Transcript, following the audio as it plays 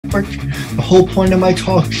Network. The whole point of my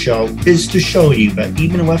talk show is to show you that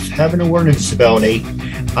even with having a learning disability,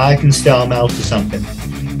 I can still amount to something.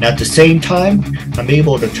 And at the same time, I'm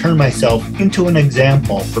able to turn myself into an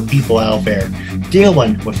example for people out there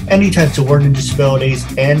dealing with any types of learning disabilities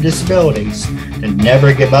and disabilities to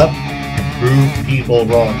never give up and prove people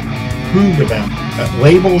wrong. Prove to them that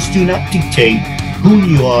labels do not dictate who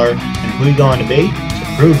you are and who you're going to be,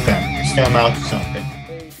 so prove them, still amount to something.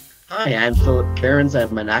 Hi, I'm Philip Cairns.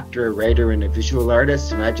 I'm an actor, a writer, and a visual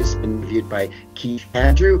artist, and I've just been interviewed by Keith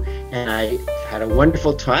Andrew, and I had a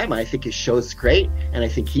wonderful time. I think his show's great, and I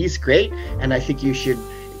think he's great, and I think it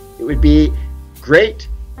would be great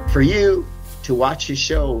for you to watch his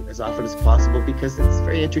show as often as possible because it's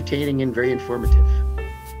very entertaining and very informative.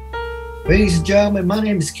 Ladies and gentlemen, my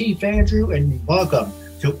name is Keith Andrew, and welcome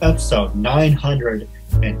to episode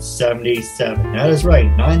 977. That is right,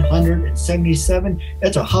 977.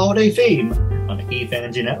 It's a holiday theme on the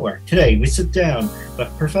KeithAndrewNetwork. Today, we sit down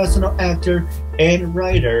with professional actor and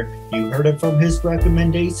writer. You heard it from his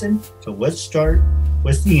recommendation, so let's start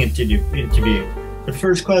with the interview. The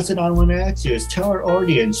first question I want to ask you is tell our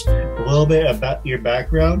audience a little bit about your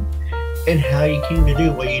background and how you came to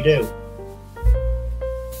do what you do.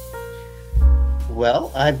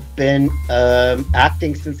 Well, I've been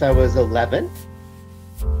acting since I was 11.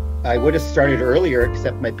 I would have started earlier,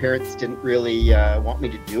 except my parents didn't really want me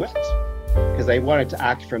to do it because I wanted to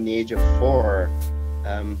act from the age of 4.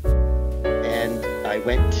 And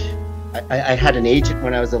I had an agent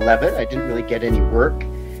when I was 11. I didn't really get any work.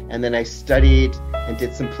 And then I studied and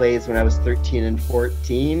did some plays when I was 13 and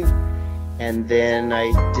 14. And then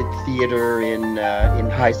I did theater in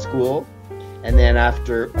high school. And then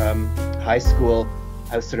after high school,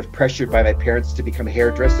 I was sort of pressured by my parents to become a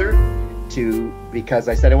hairdresser because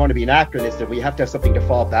I said I want to be an actor, and they said, well, you have to have something to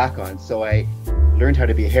fall back on. So I learned how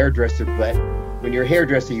to be a hairdresser, but when you're a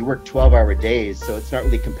hairdresser, you work 12-hour days, so it's not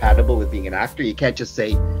really compatible with being an actor. You can't just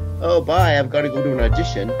say, oh, bye, I've got to go to an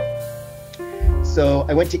audition. So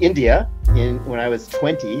I went to India when I was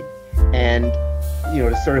 20, and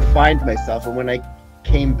to sort of find myself. And when I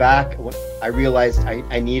came back, I realized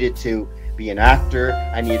I needed to be an actor,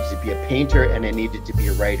 I needed to be a painter, and I needed to be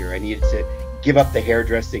a writer. I needed to give up the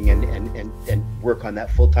hairdressing and work on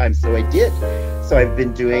that full time. So I did. So I've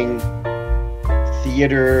been doing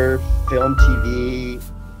theater, film, TV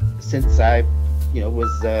since I,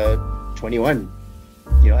 was 21,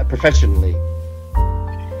 professionally.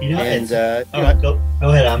 Go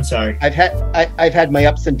ahead. I'm sorry. I've had my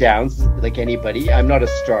ups and downs like anybody. I'm not a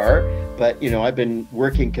star, but I've been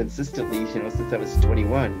working consistently, since I was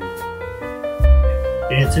 21.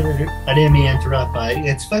 I didn't mean to interrupt, but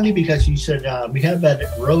it's funny because you said we have that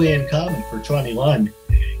really in common for 21.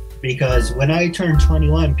 Because when I turned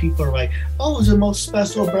 21, people are like, oh, it's the most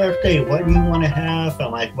special birthday. What do you want to have?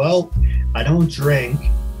 I'm like, well, I don't drink.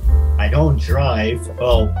 I don't drive.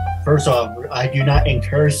 Well, first off, I do not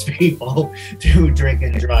encourage people to drink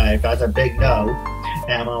and drive. That's a big no.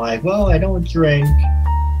 And I'm like, well, I don't drink.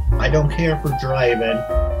 I don't care for driving.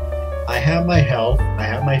 I have my health. I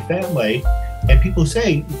have my family. And people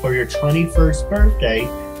say, for your 21st birthday,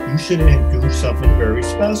 you should do something very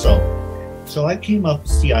special. So I came up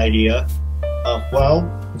with the idea of, well,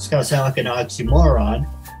 it's going to sound like an oxymoron.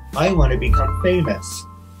 I want to become famous.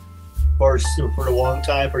 For a long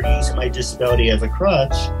time, for using my disability as a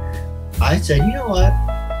crutch, I said, you know what?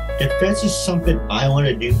 If this is something I want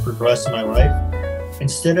to do for the rest of my life,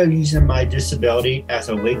 instead of using my disability as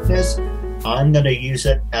a weakness, I'm going to use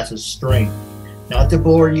it as a strength. Not to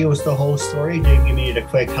bore you with the whole story, didn't give me the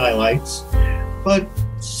quick highlights, but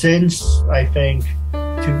since I think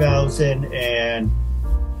 2010,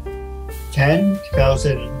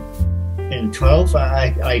 2012, I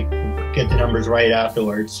get the numbers right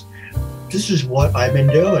afterwards. This is what I've been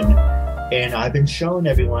doing, and I've been showing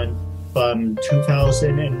everyone from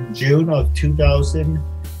June of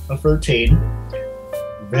 2013.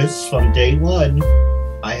 This from day one,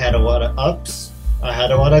 I had a lot of ups, I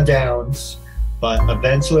had a lot of downs. But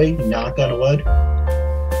eventually, knock on wood,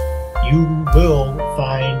 you will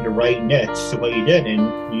find the right niche to what you did.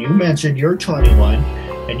 And you mentioned you're 21,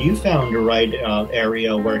 and you found the right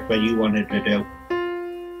area of work that you wanted to do.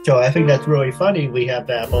 So I think that's really funny. We have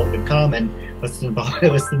that both in common with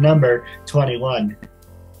the number 21.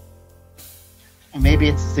 Maybe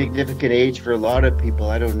it's a significant age for a lot of people.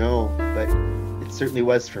 I don't know, but it certainly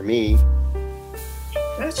was for me.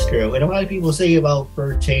 That's true. And a lot of people say about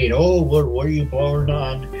 13, oh, were you born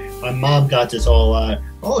on? My mom got this all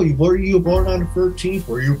were you born on the 13th?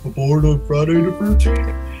 Were you born on Friday the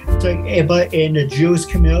 13th? It's like, but in the Jewish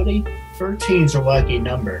community, 13's a lucky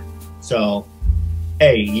number. So,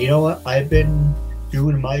 hey, you know what? I've been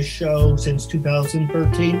doing my show since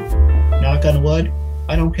 2013. Knock on wood.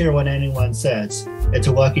 I don't care what anyone says. It's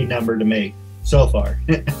a lucky number to me so far.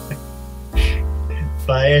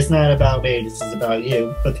 But it's not about me. This is about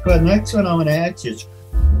you. But the next one I want to ask is,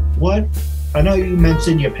 what? I know you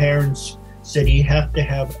mentioned your parents said you have to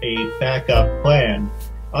have a backup plan.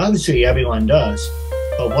 Obviously, everyone does.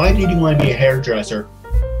 But why did you want to be a hairdresser?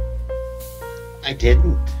 I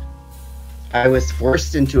didn't. I was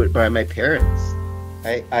forced into it by my parents.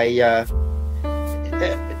 I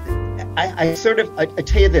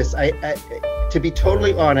tell you this. To be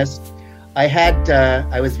totally honest,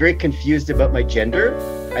 I was very confused about my gender.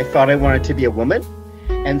 I thought I wanted to be a woman,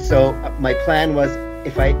 and so my plan was,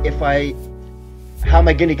 how am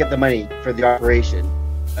I going to get the money for the operation?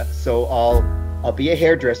 So I'll be a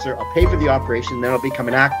hairdresser. I'll pay for the operation, then I'll become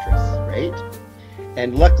an actress, right?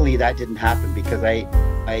 And luckily that didn't happen because it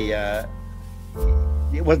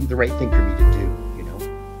wasn't the right thing for me to do, you know.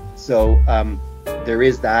 So there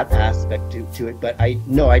is that aspect to it. But I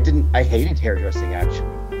hated hairdressing actually.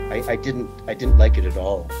 I didn't like it at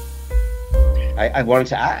all. I wanted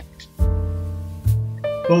to act.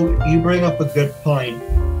 Well, you bring up a good point,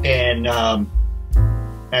 and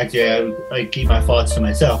actually I keep my thoughts to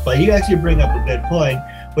myself, but you actually bring up a good point.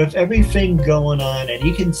 With everything going on, and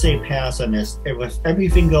you can say pass on this, with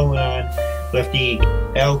everything going on with the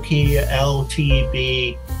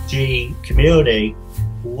LTBG community,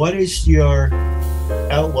 what is your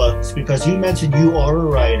outlooks? Because you mentioned you are a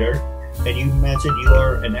writer, and you mentioned you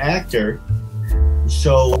are an actor,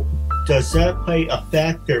 so does that play a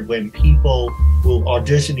factor when people will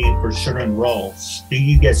audition you for certain roles? Do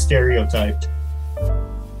you get stereotyped?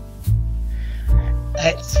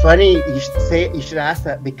 It's funny you should ask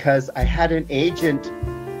that, because I had an agent,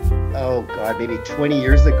 oh God, maybe 20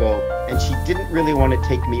 years ago, and she didn't really want to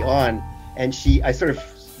take me on, and I sort of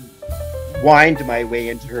whined my way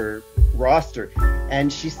into her roster,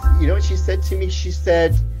 and she said to me? She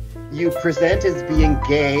said, you present as being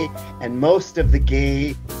gay, and most of the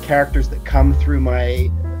gay characters that come through the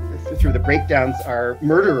breakdowns are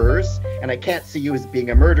murderers, and I can't see you as being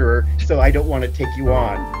a murderer, so I don't want to take you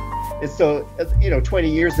on. And so, 20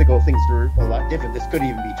 years ago, things were a lot different. This could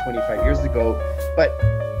even be 25 years ago.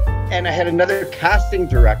 And I had another casting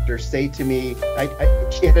director say to me,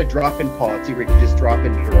 she had a drop-in policy where you could just drop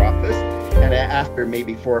into her office. And after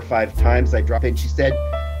maybe 4 or 5 times I drop in, she said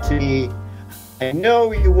to me, I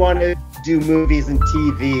know you want to do movies and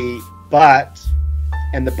TV, but,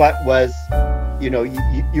 and the but was,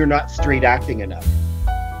 you're not straight acting enough.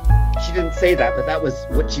 She didn't say that, but that was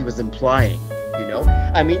what she was implying.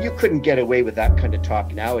 I mean, you couldn't get away with that kind of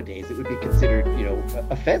talk nowadays. It would be considered,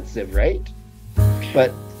 offensive, right?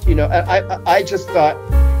 But, I just thought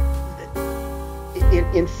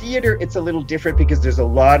in theater, it's a little different because there's a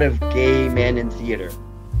lot of gay men in theater.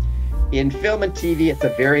 In film and TV, it's a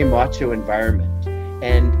very macho environment.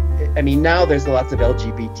 And I mean, now there's lots of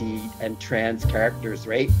LGBT and trans characters,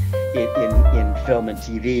 right? In film and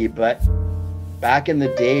TV, but back in the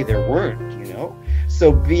day, there weren't,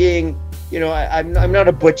 So being, I'm not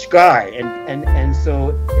a butch guy, and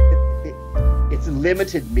so it's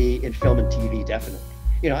limited me in film and TV, definitely.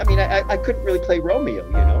 I couldn't really play Romeo,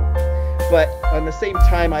 but on the same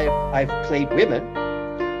time, I've played women,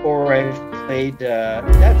 or I've played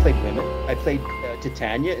women. I played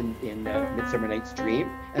Titania in Midsummer Night's Dream,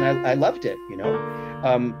 and I loved it.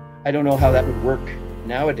 I don't know how that would work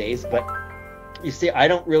nowadays, but you see, I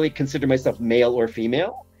don't really consider myself male or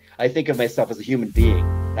female. I think of myself as a human being.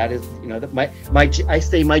 That is, I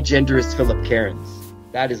say my gender is Philip Cairns.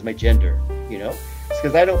 That is my gender. It's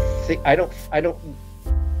because I don't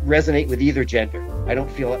resonate with either gender. I don't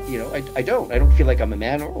feel, I don't feel like I'm a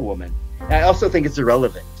man or a woman. I also think it's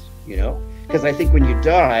irrelevant, because I think when you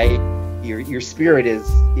die, your spirit is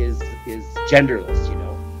genderless.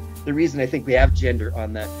 The reason I think we have gender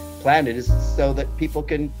on the planet is so that people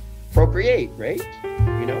can procreate, right?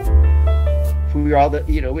 We're all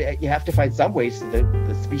you have to find some ways so that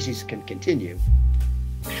the species can continue.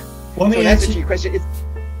 Well, let me answer your question.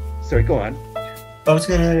 Sorry, go on. I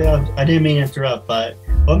didn't mean to interrupt, but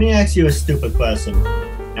let me ask you a stupid question.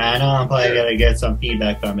 I know I'm probably gonna get some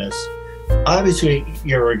feedback on this. Obviously,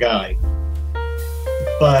 you're a guy,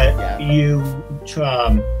 but you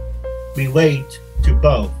relate to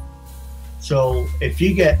both. So if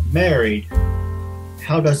you get married,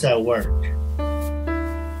 how does that work?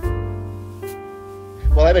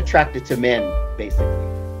 Well, I'm attracted to men, basically.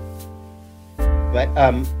 But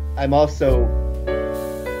I'm also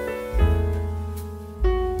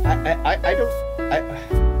I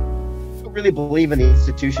don't really believe in the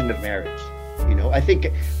institution of marriage. I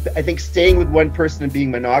think staying with one person and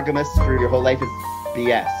being monogamous for your whole life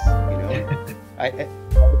BS, you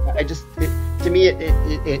know. I just, to me,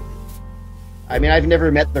 I mean, I've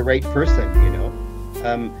never met the right person, you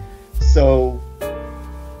know. So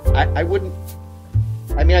I wouldn't.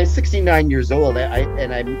 I mean, I'm 69 years old,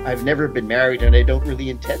 and I've never been married, and I don't really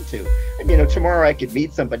intend to. I mean, you know, tomorrow I could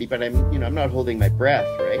meet somebody, but I'm not holding my breath,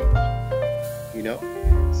 right? You know.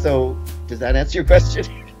 So does that answer your question?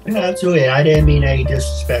 Yeah, absolutely. I didn't mean any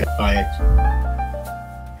disrespect by it.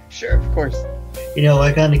 Sure, of course. You know,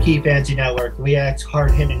 like on the Keith Andrew Network, we ask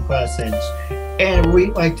hard-hitting questions, and we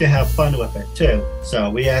like to have fun with it too. So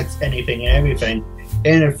we ask anything and everything.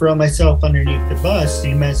 And to throw myself underneath the bus,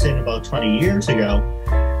 you mentioned about 20 years ago,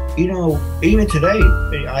 you know, even today,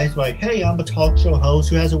 I was like, hey, I'm a talk show host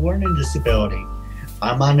who has a learning disability.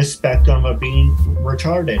 I'm on the spectrum of being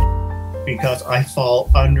retarded because I fall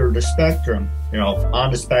under the spectrum, you know,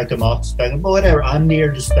 on the spectrum, off the spectrum, but whatever, I'm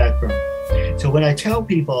near the spectrum. So when I tell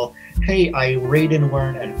people, hey, I read and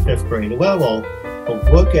learn at 5th grade level,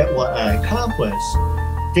 but look at what I accomplished,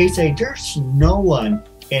 they say there's no one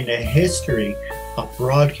in the history of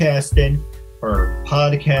broadcasting or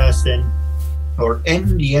podcasting or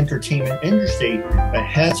in the entertainment industry that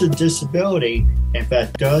has a disability and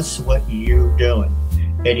that does what you're doing.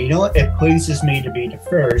 And you know what? It pleases me to be the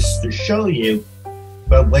first to show you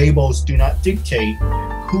that labels do not dictate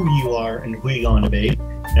who you are and who you're going to be.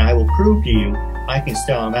 And I will prove to you I can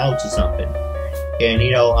still amount to something. And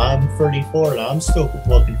you know, I'm 34 and I'm still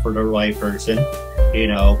looking for the right person. You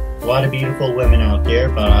know, a lot of beautiful women out there,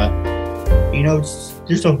 but you know,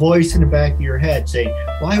 there's a voice in the back of your head saying,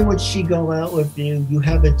 why would she go out with you? You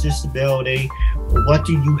have a disability. What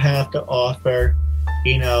do you have to offer?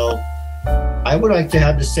 You know, I would like to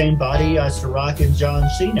have the same body as The Rock and John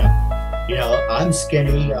Cena. You know, I'm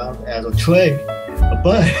skinny as a twig,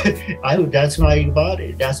 but that's my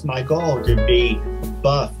body. That's my goal, to be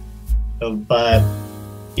buff. But,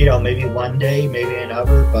 you know, maybe one day, maybe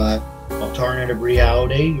another, but alternative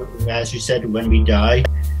reality, as you said, when we die,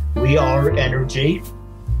 we are energy,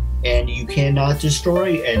 and you cannot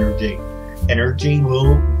destroy energy. Energy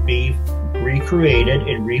will be recreated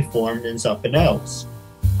and reformed in something else.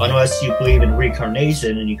 Unless you believe in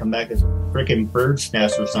reincarnation and you come back as a freaking bird's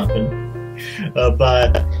nest or something.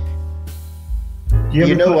 But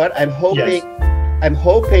you know what? I'm hoping. Yes. I'm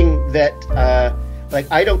hoping that. Like,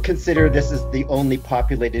 I don't consider this as the only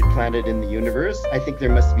populated planet in the universe. I think there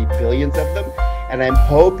must be billions of them. And I'm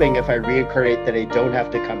hoping if I reincarnate that I don't have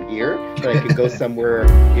to come here, that I can go somewhere,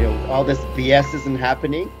 you know, all this BS isn't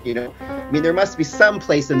happening, you know. I mean, there must be some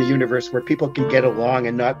place in the universe where people can get along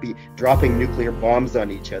and not be dropping nuclear bombs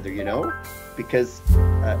on each other, you know. Because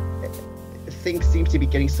things seem to be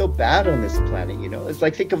getting so bad on this planet, you know. It's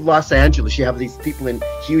like, think of Los Angeles. You have these people in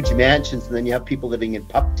huge mansions, and then you have people living in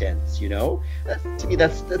pup tents, you know. To me,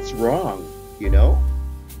 that's wrong, you know.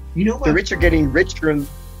 You know what? The rich are getting richer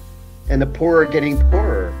and the poor are getting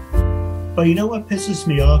poorer. But you know what pisses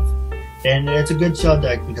me off? And it's a good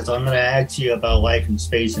subject because I'm going to ask you about life in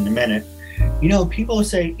space in a minute. You know, people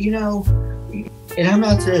say, you know, and I'm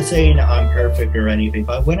not saying I'm perfect or anything,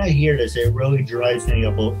 but when I hear this, it really drives me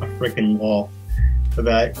up a freaking wall.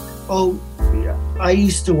 That, oh, I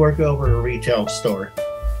used to work over a retail store,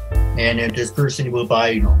 and if this person will buy,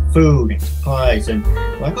 you know, food and supplies, and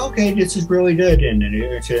like, okay, this is really good, and then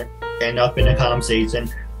it's end up in a conversation.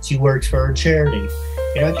 She works for a charity.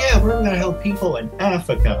 You're like, yeah, we're going to help people in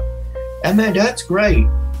Africa. And man, that's great.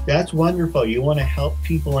 That's wonderful. You want to help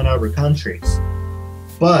people in other countries.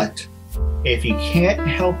 But if you can't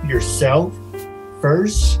help yourself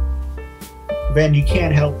first, then you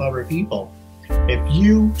can't help other people. If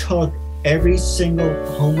you took every single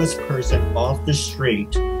homeless person off the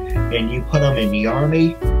street and you put them in the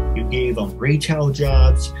army, you gave them retail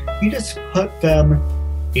jobs, you just put them,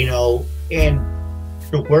 you know, in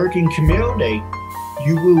the working community,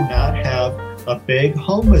 you will not have a big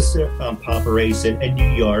homeless population in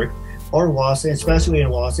New York or especially in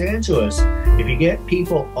Los Angeles. If you get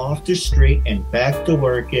people off the street and back to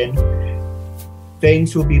working,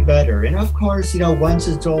 things will be better. And of course, you know, once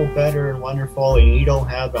it's all better and wonderful and you don't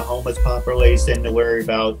have the homeless population to worry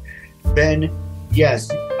about, then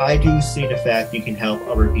yes, I do see the fact you can help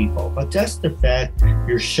other people. But just the fact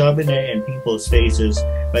you're shoving it in people's faces,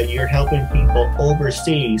 but you're helping people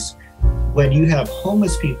overseas when you have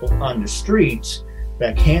homeless people on the streets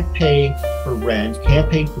that can't pay for rent, can't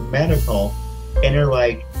pay for medical, and they're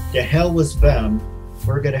like, the hell with them,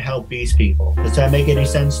 we're going to help these people. Does that make any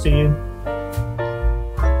sense to you?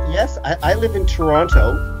 Yes, I live in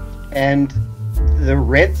Toronto, and the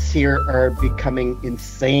rents here are becoming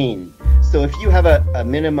insane. So if you have a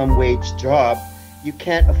minimum wage job, you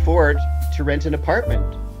can't afford to rent an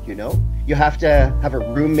apartment. You know, you have to have a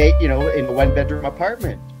roommate, you know, in a 1-bedroom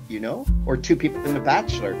apartment, you know, or 2 people in a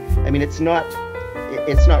bachelor. I mean, it's not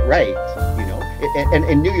right, you know. And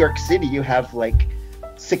in New York City, you have like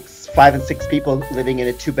 5 and 6 people living in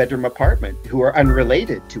a 2-bedroom apartment who are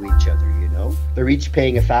unrelated to each other, you know. They're each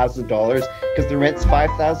paying $1,000 because the rent's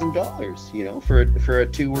 $5,000, you know, for a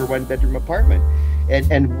 2 or 1-bedroom apartment.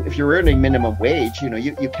 And if you're earning minimum wage, you know,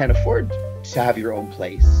 you can't afford to have your own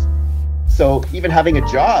place. So even having a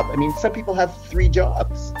job, I mean, some people have 3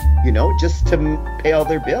 jobs, you know, just to pay all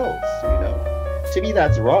their bills, you know. To me,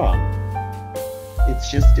 that's wrong.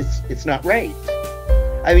 It's not right.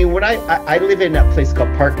 I mean, when I live in a place called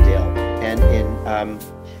Parkdale, and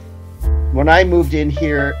when I moved in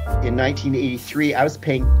here in 1983, I was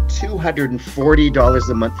paying $240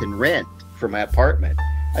 a month in rent for my apartment.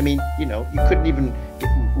 I mean, you know, you couldn't even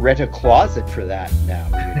rent a closet for that now,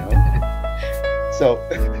 you know. So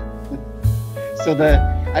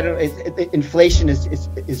inflation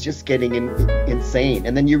is just getting insane.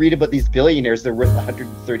 And then you read about these billionaires, they're worth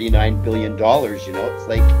 $139 billion, you know. It's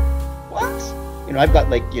like, what? You know, I've got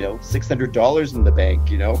like, you know, $600 in the bank,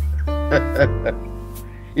 you know.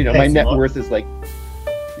 You know, my net worth is like,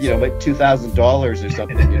 you know, like $2,000 or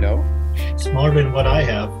something, you know. It's more than what I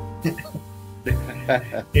have.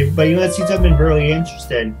 But you know, since I've been really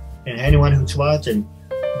interested, and anyone who's watching,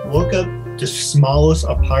 look up the smallest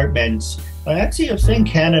apartments. I think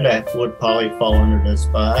Canada would probably fall under this,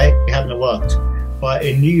 but I haven't looked. But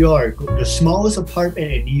in New York, the smallest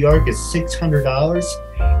apartment in New York is $600.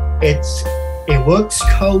 It looks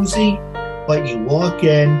cozy, but you walk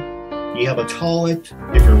in, you have a toilet,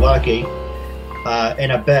 if you're lucky,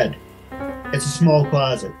 and a bed. It's a small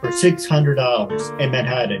closet for $600 in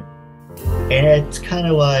Manhattan. And it's kind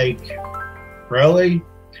of like, really?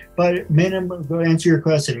 But to answer your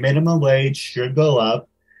question, minimum wage should go up.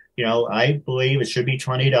 You know, I believe it should be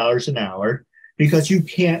 $20 an hour because you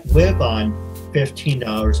can't live on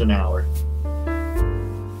 $15 an hour.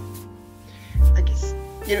 I guess,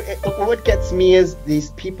 you know, what gets me is these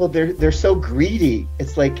people, they're so greedy.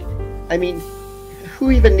 It's like, I mean,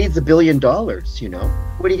 who even needs $1 billion, you know?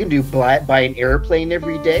 What are you going to do, buy an airplane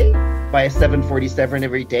every day? Buy a 747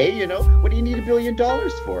 every day, you know? What do you need $1 billion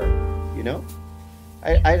for, you know?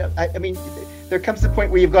 I mean, there comes a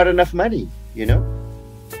point where you've got enough money, you know?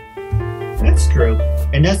 That's true.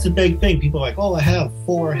 And that's the big thing. People are like, oh, I have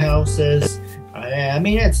 4 houses. I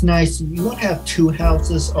mean, it's nice. You want to have 2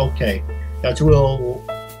 houses? Okay. That's a little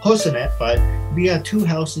pushing it. But if you have 2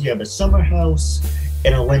 houses, you have a summer house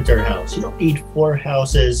and a winter house. You don't need 4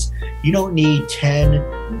 houses. You don't need 10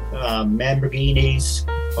 Lamborghinis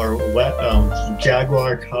or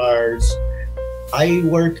Jaguar cars. I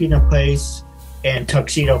work in a place in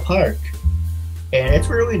Tuxedo Park, and it's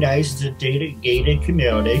really nice. It's a gated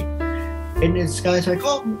community. And this guy's like,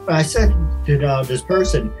 oh, I said to this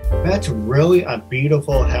person, that's really a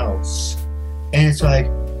beautiful house. And it's like,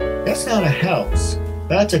 that's not a house.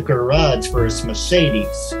 That's a garage for a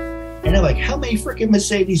Mercedes. And I'm like, how many freaking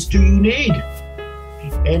Mercedes do you need?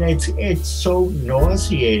 And it's so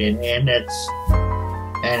nauseating. And it's,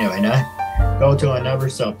 anyway, now go to another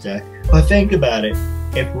subject. But think about it.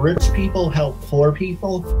 If rich people help poor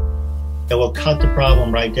people, it will cut the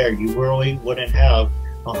problem right there. You really wouldn't have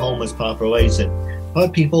a homeless population.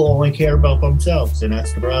 But people only care about themselves, and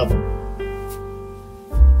that's the problem.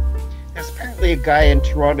 There's apparently a guy in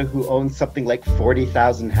Toronto who owns something like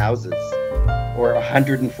 40,000 houses, or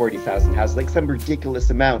 140,000 houses, like some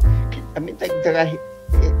ridiculous amount. I mean,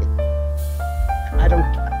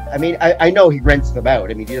 I know he rents them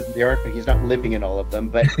out. I mean, he's not living in all of them,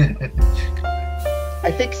 but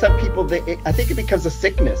I think some people, I think it becomes a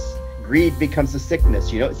sickness. Greed becomes a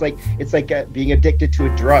sickness, you know. It's like being addicted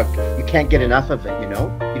to a drug. You can't get enough of it, you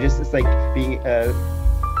know. It's like being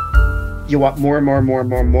you want more and more and more and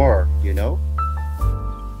more and more, you know.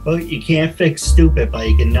 Well, you can't fix stupid, but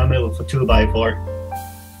you can numb it with a 2x4.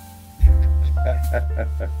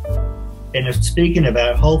 And if speaking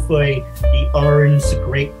about, hopefully the orange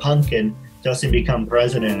great pumpkin doesn't become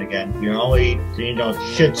president again. You're only, you know,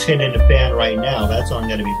 shit's hitting the fan right now. That's only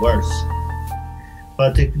going to be worse.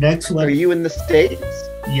 But the next one... Are you in the States?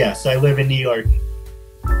 Yes, I live in New York.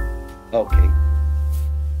 Okay.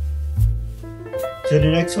 So the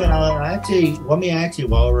next one, let me ask you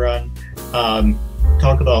while we're on,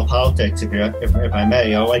 talk about politics, if I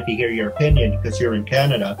may. I'd like to hear your opinion because you're in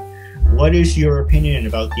Canada. What is your opinion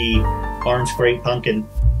about the orange great pumpkin?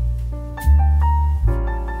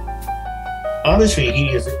 Obviously,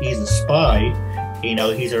 he's a spy. You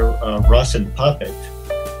know, he's a Russian puppet.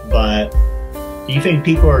 But do you think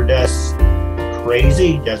people are just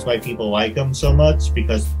crazy? That's why people like him so much,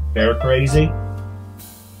 because they're crazy?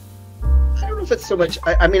 if it's so much.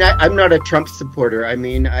 I mean, I'm not a Trump supporter. I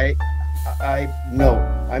mean, I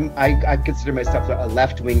consider myself a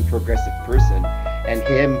left-wing progressive person, and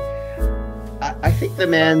him. I think the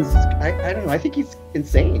man's. I don't know. I think he's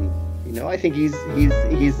insane. You know, I think he's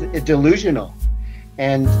delusional,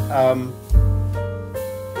 and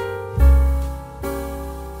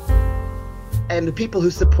the people who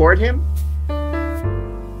support him,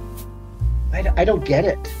 I don't get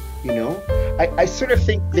it. You know, I sort of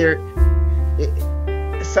think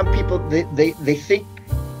some people they think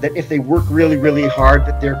that if they work really, really hard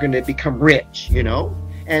that they're going to become rich. You know,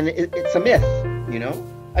 and it's a myth. You know.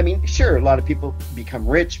 I mean, sure, a lot of people become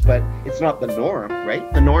rich, but it's not the norm,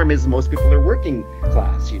 right? The norm is most people are working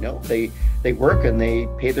class, you know. They work and they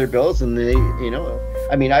pay their bills, and they, you know.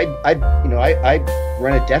 I mean, I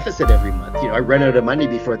run a deficit every month. You know, I run out of money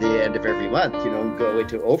before the end of every month. You know, and go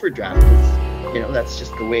into overdraft. You know, that's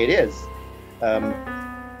just the way it is.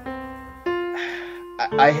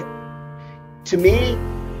 To me,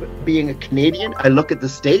 being a Canadian, I look at the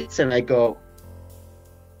States and I go,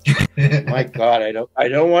 my God, I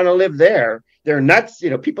don't want to live there. They're nuts. You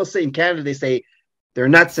know, people say in Canada, they say they're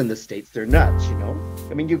nuts in the States. They're nuts, you know.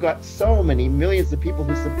 I mean, you've got so many millions of people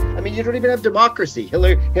who, I mean, you don't even have democracy.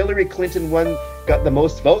 Hillary Clinton got the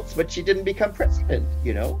most votes, but she didn't become president,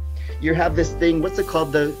 you know. You have this thing, what's it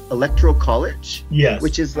called? The Electoral College? Yes.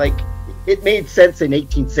 Which is like, it made sense in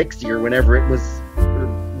 1860 or whenever it was,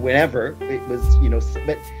 you know,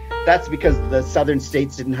 but that's because the southern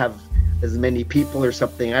states didn't have as many people or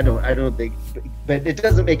something. I don't think, but it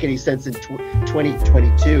doesn't make any sense in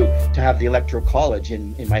 2022 to have the Electoral College,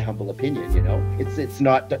 in my humble opinion. You know, it's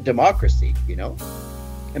not democracy. You know,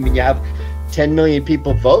 I mean, you have 10 million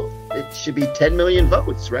people vote. It should be 10 million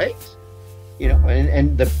votes, right? You know,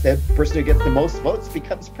 and the person who gets the most votes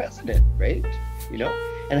becomes president, right? You know,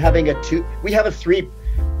 and we have three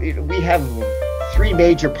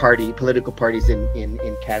major political parties in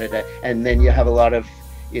Canada, and then you have a lot of,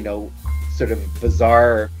 you know, sort of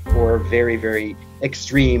bizarre or very, very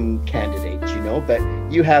extreme candidates, you know, but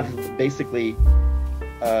you have basically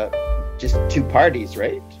just two parties,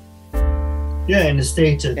 right? Yeah, in the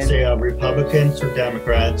States, it's Republicans or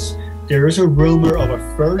Democrats. There is a rumor of a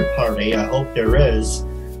third party. I hope there is.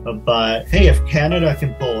 But hey, if Canada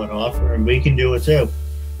can pull it off, and we can do it too.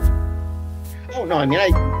 Oh, no, I mean,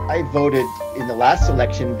 I voted in the last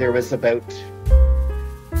election. There was about,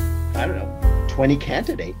 I don't know, 20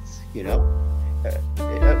 candidates, you know.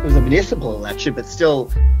 It was a municipal election, but still,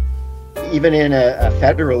 even in a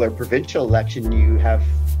federal or provincial election, you have,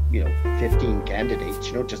 you know, 15 candidates.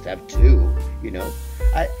 You don't just have two, you know.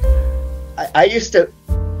 I used to,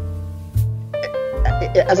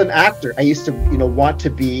 as an actor, I used to, you know, want to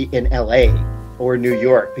be in LA or New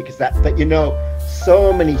York, because but you know,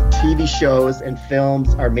 so many TV shows and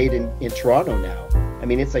films are made in Toronto now. I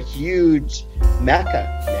mean, it's a huge mecca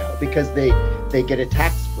now because they get a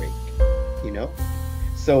tax break, you know.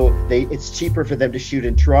 So it's cheaper for them to shoot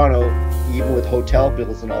in Toronto, even with hotel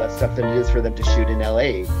bills and all that stuff, than it is for them to shoot in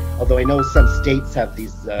LA. Although I know some states have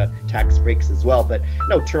these tax breaks as well. But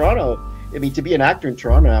no, Toronto, I mean, to be an actor in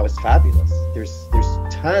Toronto now is fabulous. There's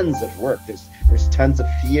tons of work. There's tons of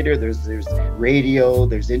theater, there's radio,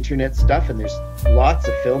 there's internet stuff, and there's lots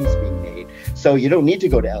of films being made. So you don't need to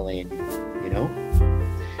go to LA anymore, you know?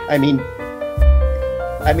 I mean,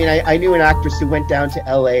 I knew an actress who went down to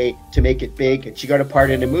LA to make it big, and she got a part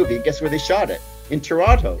in a movie. Guess where they shot it? In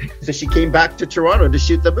Toronto. So she came back to Toronto to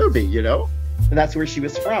shoot the movie, you know? And that's where she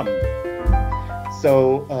was from.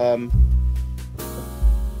 So,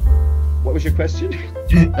 what was your question?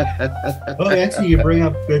 Well, actually, you bring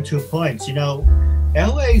up good 2 points. You know,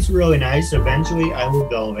 LA is really nice. Eventually, I will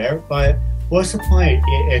go there. But what's the point?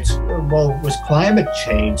 With climate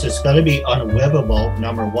change, it's going to be unlivable,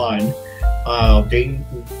 number one. A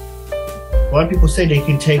lot of people say they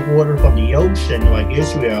can take water from the ocean, like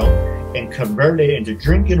Israel, and convert it into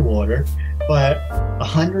drinking water. But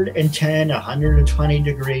 110, 120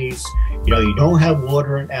 degrees, you know, you don't have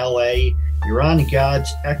water in LA. You're on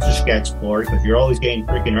God's Etch-a-Sketch board because you're always getting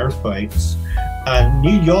freaking earthquakes.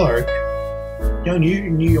 New York, you know,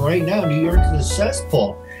 New York right now, New York is a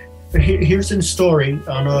cesspool. But here's a story.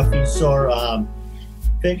 I don't know if you saw, I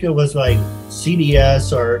think it was like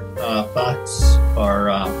CBS or Fox or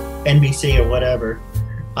NBC or whatever.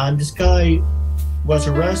 This guy was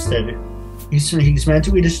arrested. He's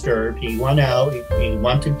mentally disturbed. He went out. He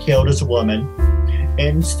wanted to kill this woman.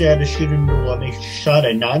 Instead of shooting the woman, he shot a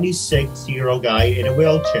 96-year-old guy in a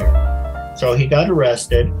wheelchair. So he got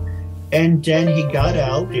arrested, and then he got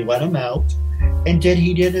out. They let him out, and then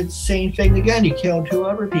he did the same thing again. He killed 2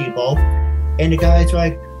 other people, and the guy's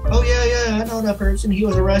like, Oh, yeah, I know that person. He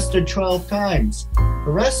was arrested 12 times.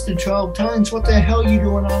 Arrested 12 times? What the hell are you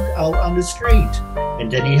doing out on the street?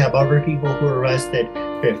 And then you have other people who are arrested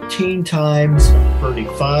 15 times,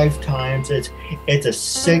 35 times. It's a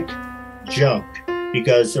sick joke,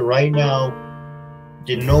 because right now,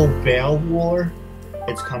 the no bail war,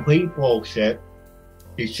 it's complete bullshit.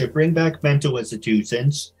 You should bring back mental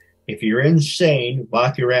institutions. If you're insane,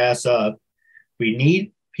 lock your ass up. We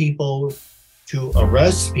need people to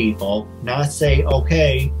arrest people, not say,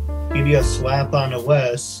 okay, give you a slap on the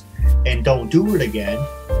wrist and don't do it again.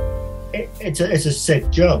 It's a sick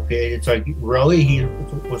joke. It's like, really? He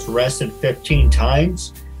was arrested 15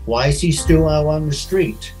 times? Why is he still out on the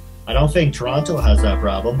street? I don't think Toronto has that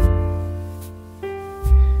problem.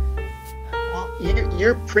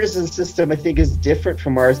 Your prison system, I think, is different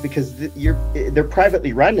from ours because they're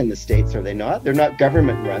privately run in the States, are they not? They're not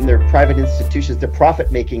government run. They're private institutions. They're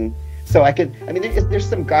profit making. So there's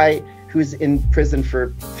some guy who's in prison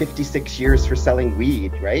for 56 years for selling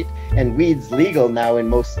weed, right? And weed's legal now in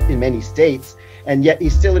many states, and yet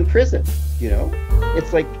he's still in prison. You know,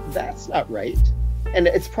 it's like, that's not right. And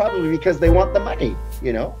it's probably because they want the money,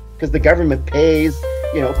 you know, because the government pays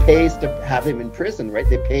to have him in prison, right?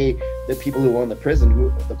 They pay the people who own the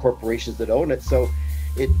prison, the corporations that own it. So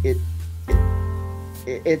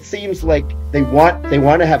it seems like they want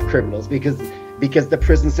to have criminals because the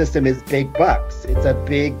prison system is big bucks. It's a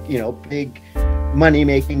big money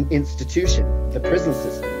making institution, the prison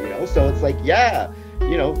system, you know. So it's like, yeah,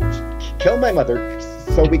 you know, kill my mother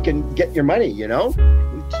so we can get your money, you know,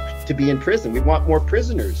 to be in prison. We want more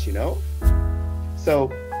prisoners, you know.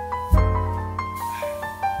 So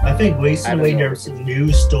I think recently there was a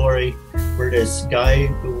news story where this guy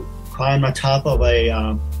who climbed on top of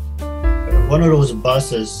one of those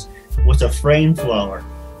buses with a flamethrower.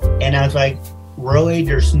 And I was like, really,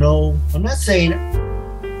 I'm not saying,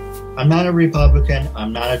 I'm not a Republican,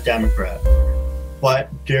 I'm not a Democrat, but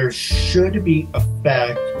there should be a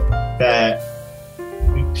fact that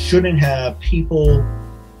we shouldn't have people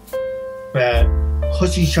that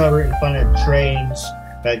push each other in front of trains,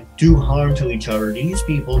 that do harm to each other. These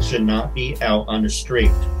people should not be out on the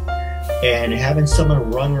street. And having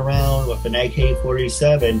someone run around with an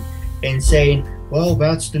AK-47 and saying, well,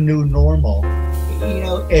 that's the new normal. You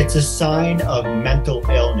know, it's a sign of mental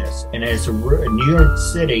illness. And New York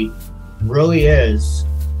City really is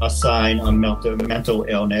a sign of mental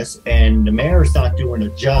illness. And the mayor's not doing a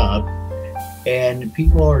job. And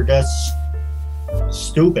people are just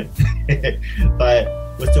stupid. But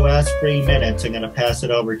with the last 3 minutes, I'm going to pass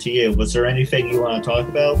it over to you. Was there anything you want to talk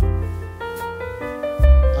about?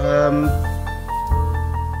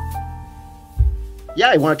 Yeah,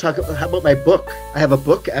 I want to talk about my book. I have a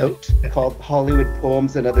book out called Hollywood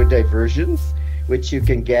Poems and Other Diversions, which you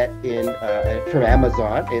can get from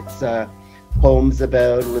Amazon. It's poems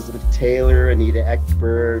about Elizabeth Taylor, Anita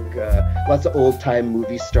Ekberg, lots of old-time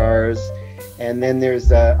movie stars. And then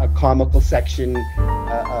there's a comical section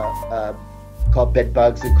called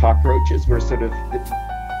Bedbugs and Cockroaches, where sort of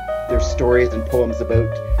there's stories and poems that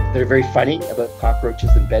are very funny about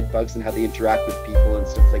cockroaches and bedbugs and how they interact with people and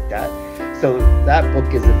stuff like that. So that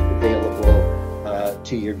book is available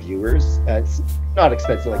to your viewers. It's not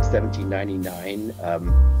expensive, like $17.99.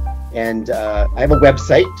 And I have a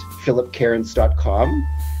website, philipcairns.com,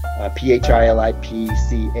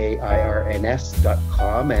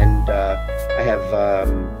 philipcairns.com, and I have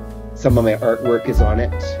some of my artwork is on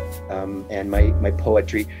it, and my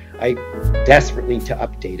poetry. I desperately need to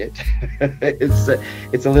update it.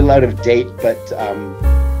 It's a little out of date, but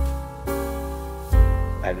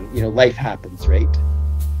life happens, right?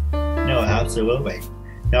 No, absolutely.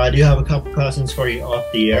 Now, I do have a couple questions for you off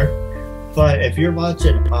the air. But if you're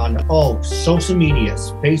watching on all social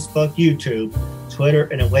medias, Facebook, YouTube, Twitter,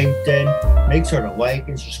 and LinkedIn, make sure to like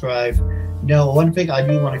and subscribe. Now, one thing I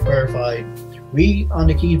do want to clarify, we on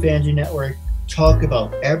the Keith Andrew Network talk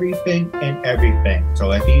about everything and everything.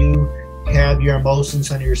 So if you have your emotions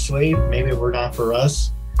on your sleeve, maybe we're not for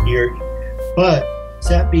us. But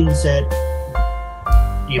that being said,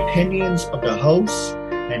 the opinions of the hosts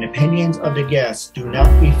and opinions of the guests do not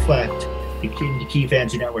reflect the Keith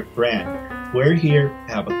Andrew Network brand. We're here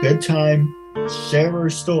to have a good time, share our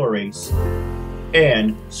stories,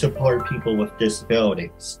 and support people with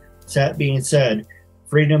disabilities. That being said,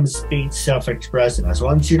 freedom of speech, self-expression. As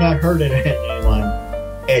long as you're not hurting anyone,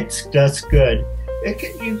 it's just good.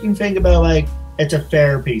 You can think about like it's a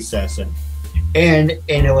therapy session, and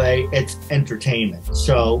in a way, it's entertainment.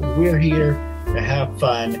 So we're here to have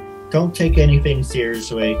fun. Don't take anything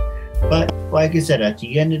seriously. But like I said, at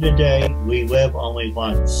the end of the day, we live only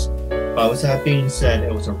once. But with that being said,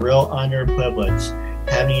 it was a real honor and privilege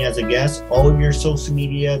have me as a guest. All of your social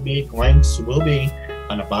media links will be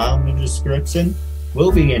on the bottom of the description,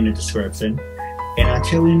 will be in the description. And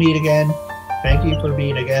until we meet again, thank you for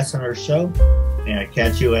being a guest on our show, and I'll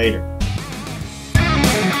catch you later.